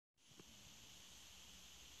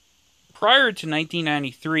prior to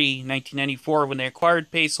 1993, 1994, when they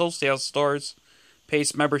acquired Pace wholesale stores,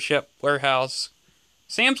 Pace membership warehouse,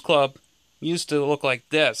 Sam's Club used to look like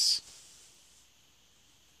this.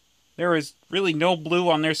 There was really no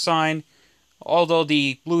blue on their sign, although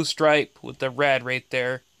the blue stripe with the red right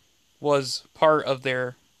there was part of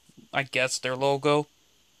their, I guess, their logo.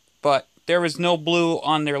 But there was no blue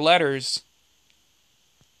on their letters.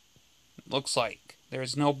 Looks like there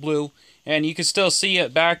was no blue, and you can still see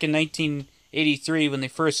it back in 1983 when they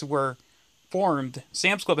first were formed.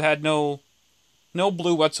 Sam's Club had no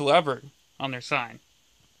blue whatsoever on their sign.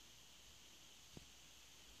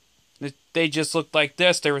 They just looked like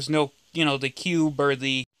this. There was no, the cube or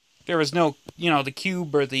the, there was no, the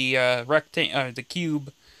cube or the rectangle, the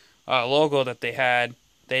cube logo that they had.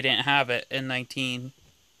 They didn't have it in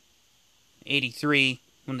 1983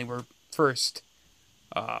 when they were first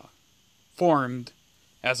formed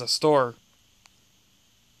as a store.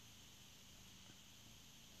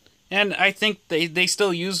 And I think they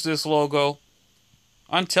still use this logo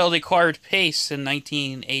until they acquired Pace in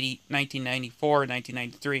 1994,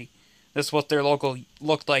 1993. This is what their logo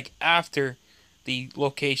looked like after the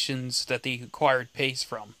locations that they acquired Pace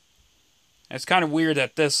from. And it's kind of weird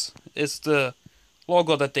that this is the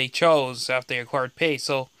logo that they chose after they acquired Pace.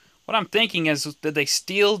 So what I'm thinking is, did they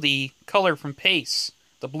steal the color from Pace,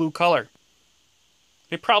 the blue color?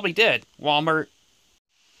 They probably did. Walmart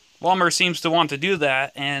seems to want to do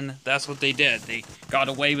that, and that's what they did. They got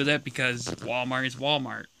away with it because Walmart is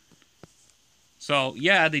Walmart. So,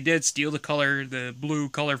 yeah, they did steal the color, the blue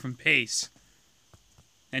color from Pace.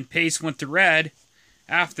 And Pace went to red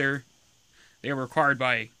after they were acquired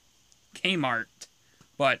by Kmart.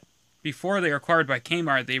 But before they were acquired by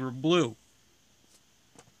Kmart, they were blue.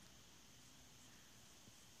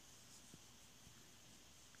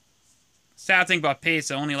 Sad thing about Pace,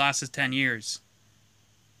 it only lasted 10 years.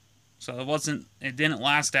 So it didn't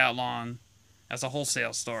last that long as a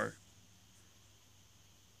wholesale store.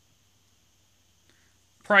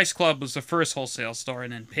 Price Club was the first wholesale store,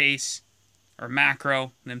 and then Pace, or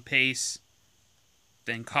Macro, then Pace,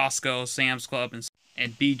 then Costco, Sam's Club,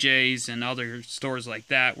 and BJ's and other stores like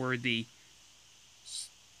that were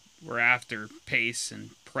after Pace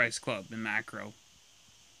and Price Club and Macro.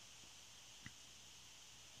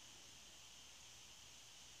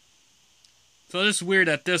 So this is weird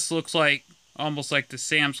that this looks like almost like the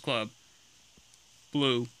Sam's Club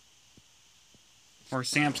blue, or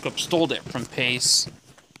Sam's Club stole it from Pace.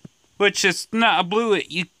 Which is not a blue.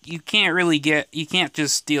 You can't really get. You can't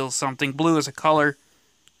just steal something. Blue is a color.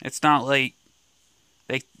 It's not like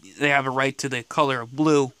they have a right to the color of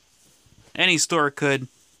blue. Any store could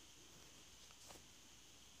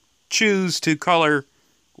choose to color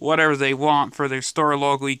whatever they want for their store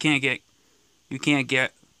logo. You can't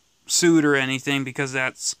get sued or anything because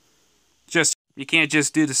that's just, you can't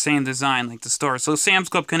just do the same design like the store. So Sam's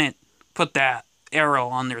Club couldn't put that arrow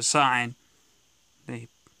on their sign.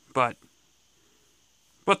 But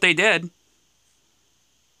they did.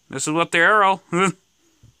 This is what their arrow.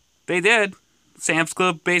 They did. Sam's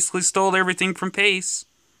Club basically stole everything from Pace.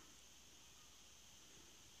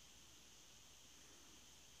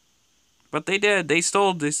 But they did. They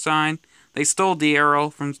stole this sign. They stole the arrow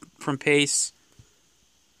from Pace.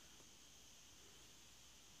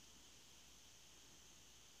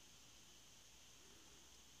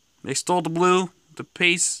 They stole the blue, the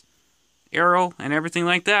Pace arrow, and everything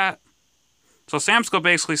like that. So Sam's Club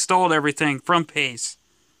basically stole everything from Pace.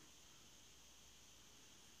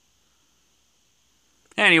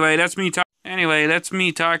 Anyway, that's me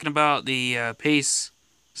talking about the Pace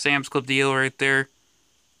Sam's Club deal right there.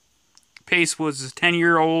 Pace was a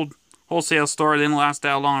 10-year-old wholesale store. It didn't last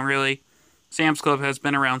that long, really. Sam's Club has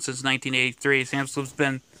been around since 1983. Sam's Club's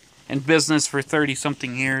been in business for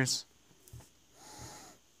 30-something years.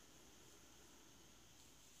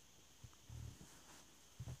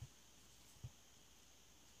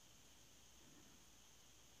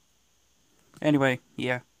 Anyway,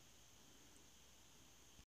 yeah.